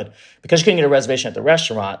years, but because you couldn't get a reservation at the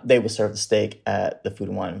restaurant, they would serve the steak at the Food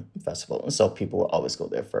and Wine Festival, and so people would always go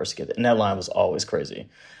there first to get it. And that line was always crazy.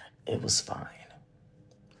 It was fine,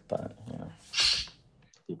 but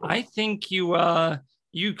I think you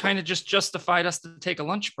kind of just justified us to take a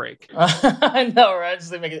lunch break. I know, right?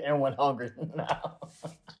 Just like making everyone hungry now.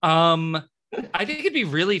 I think it'd be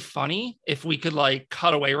really funny if we could like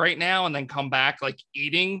cut away right now and then come back like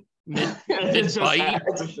eating mid bite.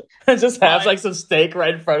 Just have like some steak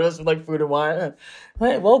right in front of us with like Food and Wine.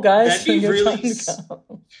 Well, guys, that'd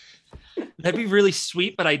be really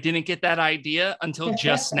sweet, but I didn't get that idea until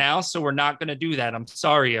just now, so we're not going to do that. I'm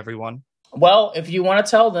sorry, everyone. Well, if you want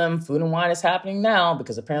to tell them, Food and Wine is happening now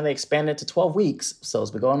because apparently they expanded to 12 weeks. So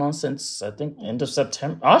it's been going on since, I think, end of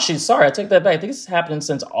September. Actually, sorry, I take that back. I think it's happening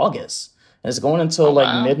since August. And it's going until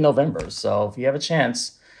mid-November. So if you have a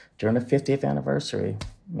chance during the 50th anniversary,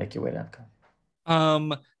 make your way to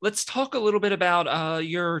Epcot. Let's talk a little bit about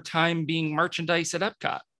your time being merchandise at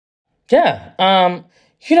Epcot. Yeah.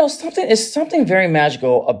 Something very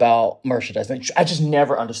magical about merchandise. I just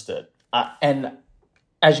never understood. And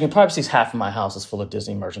as you can probably see, half of my house is full of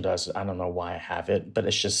Disney merchandise. I don't know why I have it, but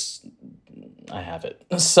it's just, I have it.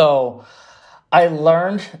 So I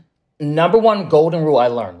learned, number one golden rule I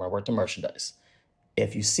learned when I worked in merchandise.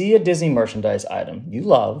 If you see a Disney merchandise item you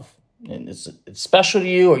love, and it's special to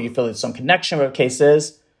you, or you feel there's some connection, whatever the case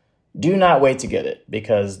is, do not wait to get it,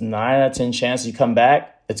 because 9 out of 10 chances you come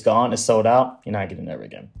back, it's gone, it's sold out, you're not getting it ever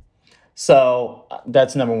again. So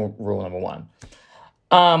that's rule number one.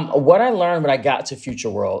 What I learned when I got to Future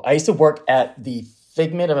World, I used to work at the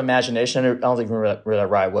Figment of Imagination. I don't even remember where that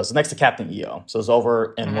ride was. Next to Captain EO. So it was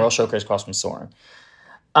over in World Showcase across from Soarin'.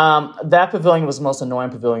 That pavilion was the most annoying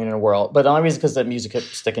pavilion in the world. But the only reason because that music kept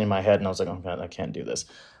sticking in my head and I was like, oh, God, I can't do this.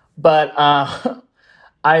 But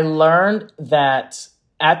I learned that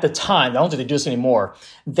at the time, I don't think they do this anymore,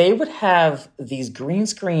 they would have these green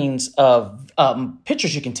screens of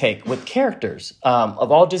pictures you can take with characters,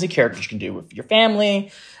 of all Disney characters you can do with your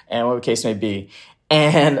family and whatever the case may be.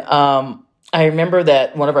 And I remember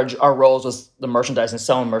that one of our roles was the merchandise and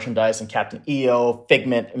selling merchandise and Captain EO,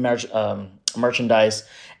 Figment merchandise,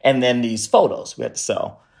 and then these photos we had to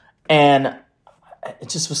sell. And it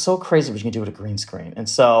just was so crazy what you can do with a green screen. And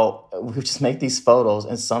so we would just make these photos,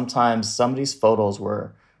 and sometimes some of these photos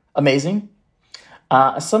were amazing.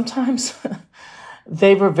 Sometimes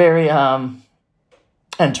they were very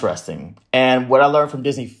interesting. And what I learned from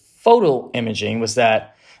Disney photo imaging was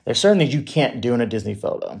that there's certain things you can't do in a Disney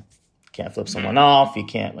photo. You can't flip someone off. You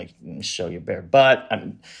can't like show your bare butt.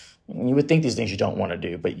 You would think these things you don't want to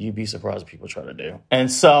do, but you'd be surprised what people try to do. And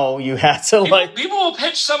so you had to people will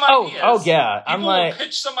pitch some ideas. Oh yeah. People will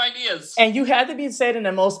pitch some ideas. And you had to be said in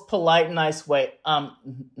the most polite, nice way.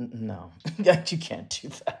 No, you can't do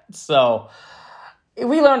that. So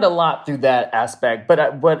we learned a lot through that aspect.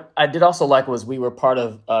 But what I did also like was we were part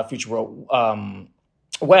of Future World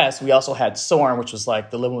West. We also had Soarin', which was like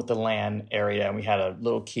the Living with the Land area. And we had a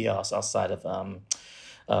little kiosk outside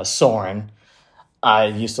of Soarin'. I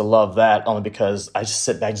used to love that only because I just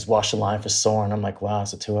sit back, just watch the line for Soarin'. I'm like, wow,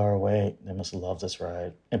 it's a 2-hour wait. They must have loved this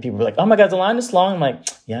ride. And people were like, oh my God, the line is long. I'm like,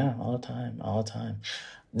 yeah, all the time.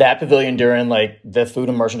 That pavilion during like the food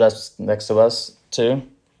and merchandise next to us too,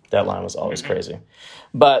 that line was always crazy.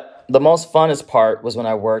 But the most funnest part was when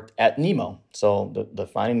I worked at Nemo. So the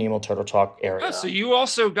Finding Nemo Turtle Talk area. Oh, so you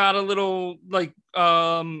also got a little like,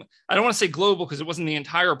 I don't want to say global because it wasn't the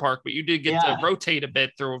entire park, but you did get to rotate a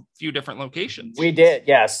bit through a few different locations. We did,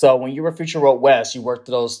 yeah. So when you were Future World West, you worked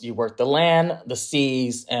the land, the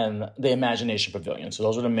seas, and the Imagination Pavilion. So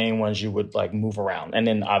those are the main ones you would like move around, and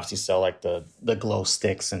then obviously sell like the glow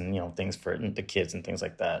sticks and things for the kids and things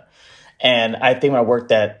like that. And I think when I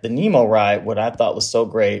worked at the Nemo ride, what I thought was so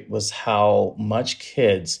great was how much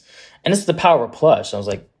kids, and this is the power of plush. I was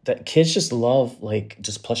like, that kids just love like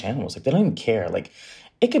just plush animals. Like they don't even care. Like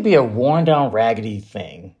it could be a worn down, raggedy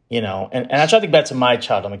thing, And I try to think back to my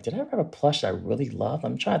child. I'm like, did I ever have a plush that I really loved?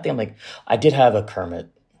 I'm trying to think. I'm like, I did have a Kermit.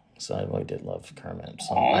 So I really did love Kermit.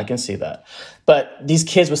 So I can see that. But these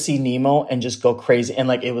kids would see Nemo and just go crazy. And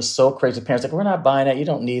like, it was so crazy. Parents like, we're not buying it. You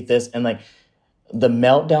don't need this. And like, the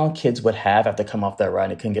meltdown kids would have after come off that ride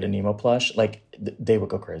and they couldn't get a Nemo plush, like they would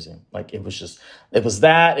go crazy. Like it was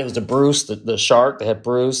the Bruce, the shark, they had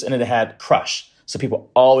Bruce, and then it had Crush. So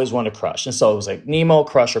people always wanted Crush. And so it was like Nemo,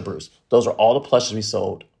 Crush, or Bruce. Those are all the plushes we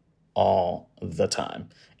sold all the time.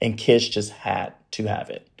 And kids just had to have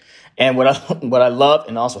it. And what I love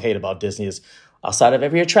and also hate about Disney is outside of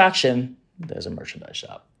every attraction, there's a merchandise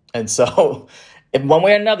shop. And so if one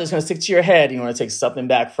way or another it's going to stick to your head, you want to take something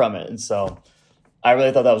back from it. And so I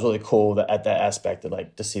really thought that was really cool at that aspect of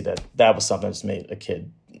like to see that was something that's made a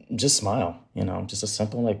kid just smile, just a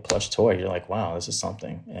simple like plush toy. You're like, wow, this is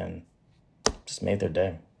something. And just made their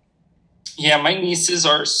day. Yeah, my nieces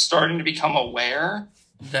are starting to become aware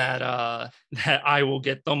that I will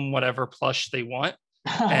get them whatever plush they want.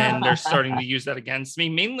 And they're starting to use that against me,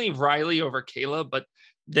 mainly Riley over Kayla, but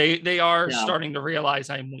they are starting to realize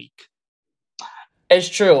I'm weak. It's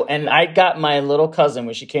true. And I got my little cousin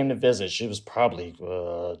when she came to visit. She was probably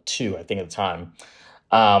 2, I think, at the time.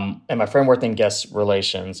 And my friend worked in guest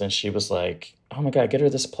relations, and she was like, oh my God, get her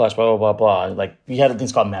this plush, blah, blah, blah, blah. Like, we had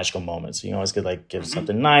things called magical moments. You always could like give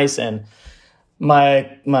something nice. And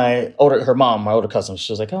my older cousin,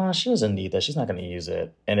 she was like, oh, she doesn't need that. She's not going to use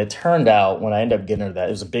it. And it turned out when I ended up getting her that,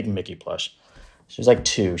 it was a big Mickey plush. She was like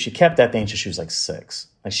 2. She kept that thing till she was like 6.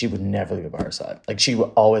 Like, she would never leave it by her side. Like, she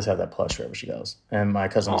would always have that plush wherever she goes. And my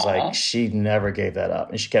cousin was like, she never gave that up.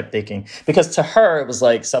 And she kept thinking, because to her, it was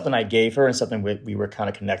like something I gave her and something we were kind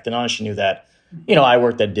of connected on. She knew that, I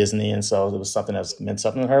worked at Disney. And so it was something that meant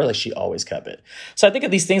something to her. Like, she always kept it. So I think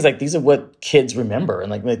of these things, like, these are what kids remember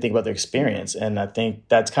and like when they think about their experience. And I think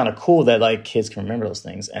that's kind of cool that like kids can remember those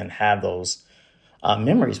things and have those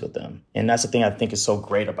memories with them. And that's the thing I think is so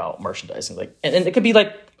great about merchandising. Like, and it could be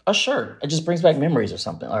like a shirt. It just brings back memories or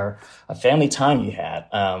something, or a family time you had.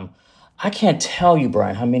 I can't tell you,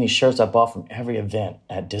 Brian, how many shirts I bought from every event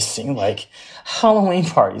at Disney, like Halloween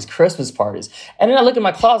parties, Christmas parties. And then I look at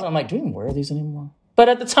my closet and I'm like, do we even wear these anymore? But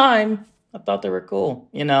at the time, I thought they were cool,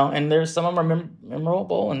 and there's some of them are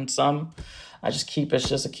memorable and some I just keep. It's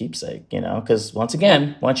just a keepsake, because once you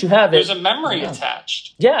have it. There's a memory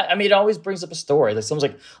attached. Yeah, I mean, it always brings up a story. Like, someone's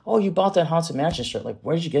like, oh, you bought that Haunted Mansion shirt. Like,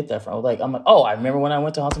 where did you get that from? I'm like, oh, I remember when I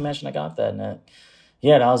went to Haunted Mansion, I got that. And that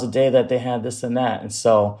was the day that they had this and that. And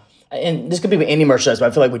so, and this could be with any merchandise, but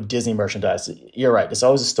I feel like with Disney merchandise, you're right. There's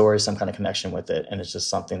always a story, some kind of connection with it. And it's just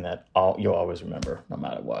something that you'll always remember no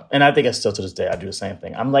matter what. And I think it's still to this day, I do the same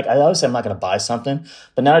thing. I'm like, I always say I'm not going to buy something,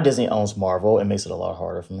 but now that Disney owns Marvel, it makes it a lot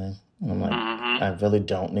harder for me. And I'm like, I really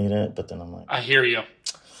don't need it. But then I'm like, I hear you.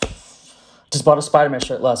 Just bought a Spider-Man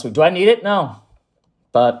shirt last week. Do I need it? No.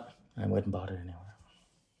 But I went and bought it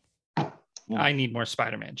anyway. I need more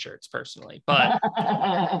Spider-Man shirts personally, but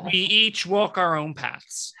we each walk our own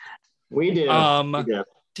paths. We do.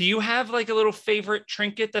 Do you have like a little favorite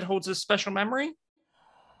trinket that holds a special memory?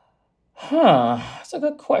 That's a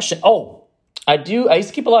good question. Oh, I do. I used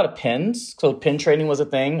to keep a lot of pins. So pin trading was a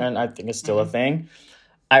thing, and I think it's still a thing.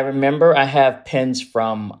 I remember I have pins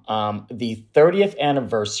from the 30th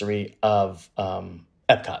anniversary of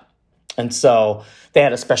Epcot. And so they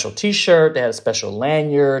had a special T-shirt, they had a special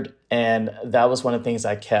lanyard, and that was one of the things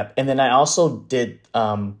I kept. And then I also did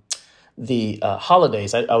the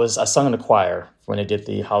holidays. I sung in the choir when they did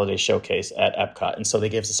the holiday showcase at Epcot. And so they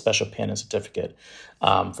gave us a special pin and certificate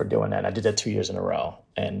for doing that. And I did that 2 years in a row.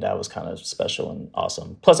 And that was kind of special and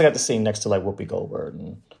awesome. Plus, I got to sing next to like Whoopi Goldberg,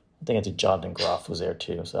 and I think I did Jonathan Groff was there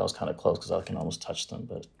too, so that was kind of close because I can almost touch them,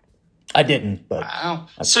 but I didn't. But wow!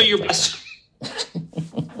 So you're best.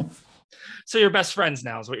 So you're best friends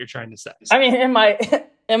now, is what you're trying to say. I mean, in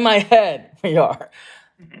my head, we are.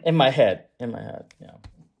 In my head, yeah.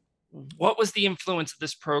 What was the influence of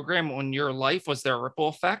this program on your life? Was there a ripple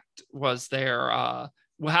effect? Was there?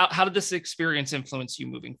 How did this experience influence you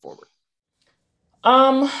moving forward?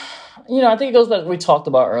 I think it goes like we talked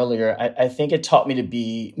about earlier. I think it taught me to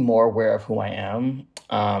be more aware of who I am.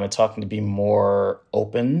 It taught me to be more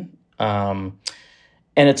open. And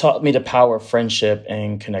it taught me the power of friendship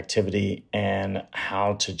and connectivity and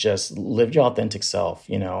how to just live your authentic self,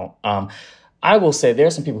 I will say there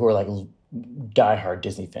are some people who are like diehard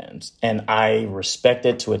Disney fans, and I respect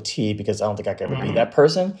it to a T because I don't think I could ever be that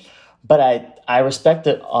person. But I respect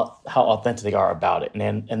how authentic they are about it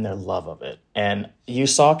and their love of it. And you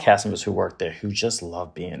saw cast members who worked there who just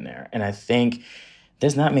love being there. And I think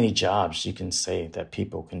there's not many jobs you can say that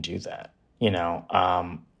people can do that,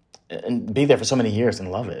 and be there for so many years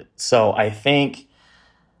and love it. So I think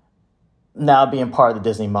now being part of the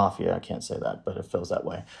Disney Mafia, I can't say that, but it feels that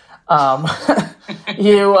way.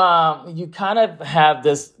 You kind of have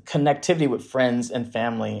this connectivity with friends and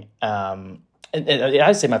family. And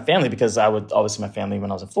I say my family because I would always see my family when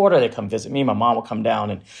I was in Florida. They'd come visit me. My mom would come down,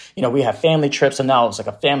 and we have family trips. And now it's like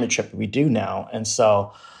a family trip that we do now. And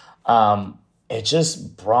so it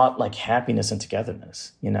just brought like happiness and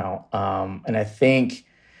togetherness, you know? And I think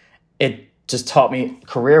it just taught me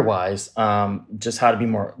career-wise, just how to be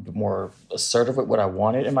more assertive with what I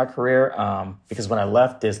wanted in my career. Because when I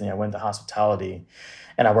left Disney, I went to hospitality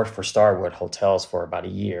and I worked for Starwood Hotels for about a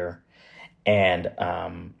year and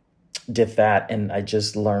did that. And I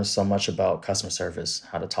just learned so much about customer service,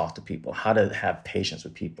 how to talk to people, how to have patience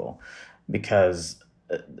with people. Because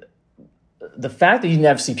the fact that you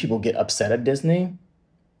never see people get upset at Disney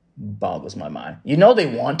boggles my mind. You know they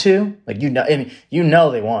want to, like, and you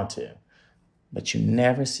know they want to, but you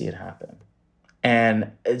never see it happen.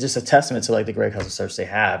 And it's just a testament to like the great customer service they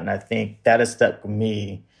have. And I think that has stuck with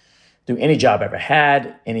me through any job I've ever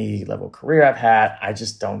had, any level of career I've had. I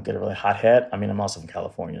just don't get a really hot head. I mean, I'm also from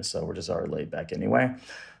California, so we're just already laid back anyway.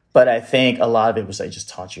 But I think a lot of it was they just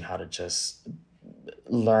taught you how to just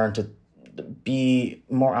learn to be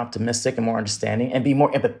more optimistic and more understanding and be more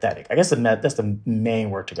empathetic. I guess that's the main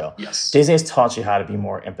word to go. Yes. Disney has taught you how to be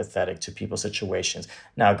more empathetic to people's situations.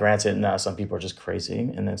 Now, granted, now some people are just crazy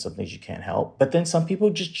and then some things you can't help. But then some people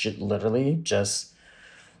just literally just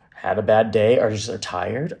had a bad day or just are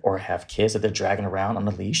tired or have kids that they're dragging around on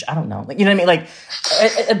a leash. I don't know. Like, you know what I mean?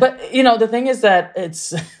 Like, but, you know, the thing is that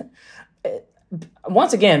it's,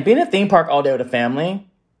 once again, being at a theme park all day with a family,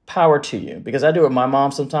 power to you, because I do it with my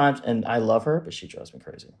mom sometimes and I love her, but she drives me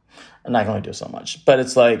crazy. And I can only do so much, but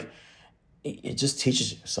it's like, it just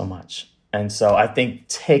teaches you so much. And so I think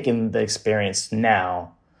taking the experience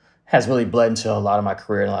now has really bled into a lot of my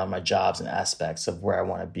career and a lot of my jobs and aspects of where I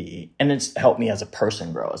want to be. And it's helped me as a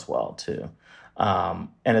person grow as well too. And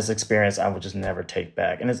it's an experience I would just never take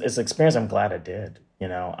back. And it's an experience I'm glad I did. You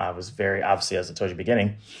know, I was very, obviously, as I told you at the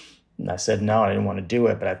beginning, and I said no, I didn't want to do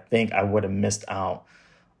it, but I think I would have missed out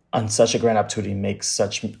on such a great opportunity to make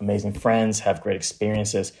such amazing friends, have great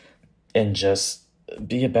experiences, and just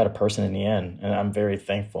be a better person in the end. And I'm very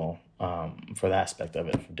thankful for the aspect of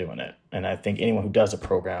it, for doing it. And I think anyone who does a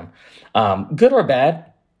program, good or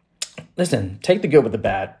bad, listen, take the good with the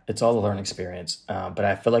bad. It's all a learning experience. But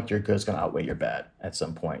I feel like your good is going to outweigh your bad at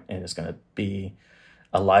some point, and it's going to be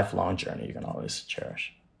a lifelong journey you're going to always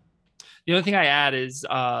cherish. The only thing I add is,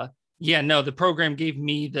 the program gave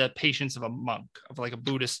me the patience of a monk, of like a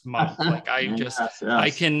Buddhist monk. Like I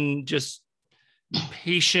can just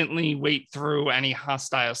patiently wait through any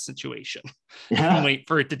hostile situation and wait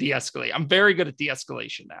for it to de-escalate. I'm very good at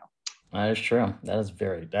de-escalation now. That is true. That is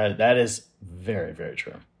very, very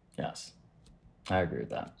true. Yes, I agree with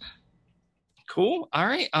that. Cool. All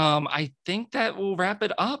right. I think that will wrap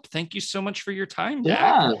it up. Thank you so much for your time,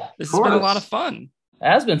 Dak. This has been a lot of fun. It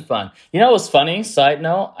has been fun. You know what's funny? Side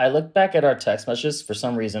note, I look back at our text messages. For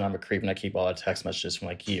some reason, I'm a creep and I keep all our text messages from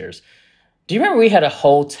like years. Do you remember we had a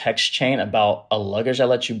whole text chain about a luggage I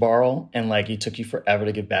let you borrow and like it took you forever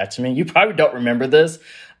to get back to me? You probably don't remember this,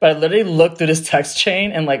 but I literally looked through this text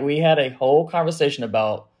chain and like we had a whole conversation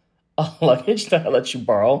about a luggage that I let you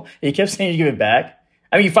borrow. And you kept saying you give it back.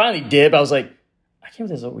 I mean, you finally did, but I was like, I can't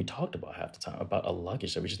remember this is what we talked about half the time, about a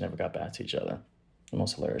luggage that we just never got back to each other. The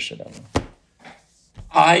most hilarious shit ever.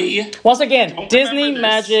 Once again, Disney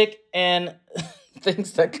magic and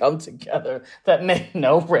things that come together that make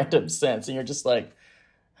no random sense. And you're just like,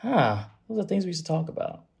 those are things we used to talk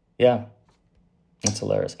about. Yeah. That's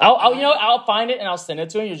hilarious. I'll find it and I'll send it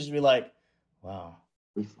to him. You'll just be like, wow,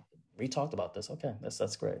 we talked about this. Okay.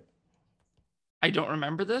 That's great. I don't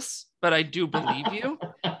remember this, but I do believe you.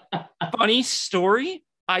 Funny story.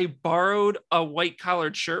 I borrowed a white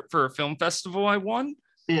collared shirt for a film festival I won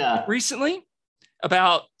recently.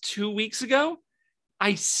 About 2 weeks ago.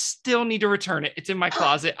 I still need to return it. It's in my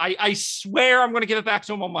closet. I swear I'm going to give it back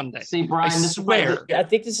to him on Monday. See, Brian, I swear. I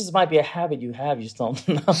think this might be a habit you have. You just don't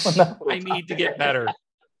know. I need to get better.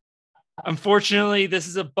 Unfortunately, this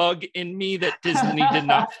is a bug in me that Disney did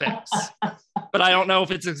not fix. But I don't know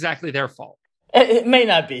if it's exactly their fault. It may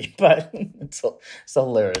not be, but it's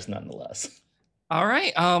hilarious nonetheless. All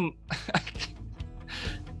right.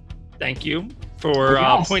 Thank you for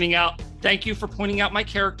pointing out. Thank you for pointing out my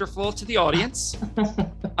character flaw to the audience. They're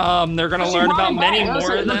going to learn about many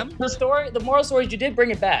more of them. The moral story is you did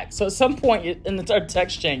bring it back. So at some point in the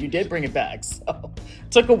text chain, you did bring it back. So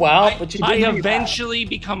it took a while, but you did bring it back. I eventually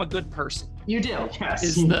become a good person. You do, yes.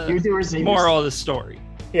 Is the moral of the story.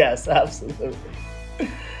 Yes, absolutely.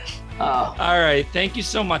 All right. Thank you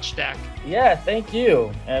so much, Dak. Yeah, thank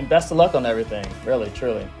you. And best of luck on everything. Really,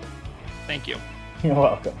 truly. Thank you. You're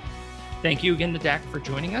welcome. Thank you again to Dak for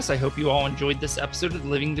joining us. I hope you all enjoyed this episode of the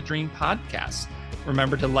Living the Dream podcast.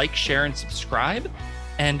 Remember to like, share, and subscribe.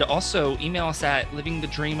 And also email us at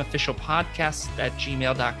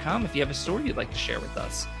livingthedreamofficialpodcast@gmail.com if you have a story you'd like to share with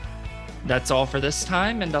us. That's all for this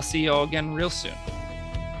time, and I'll see you all again real soon.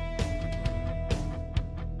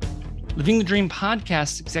 Living the Dream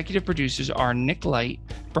podcast's executive producers are Nick Light,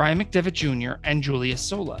 Brian McDevitt Jr., and Julia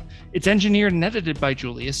Sola. It's engineered and edited by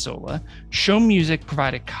Julia Sola. Show music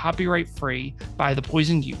provided copyright free by The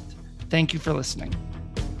Poisoned Youth. Thank you for listening.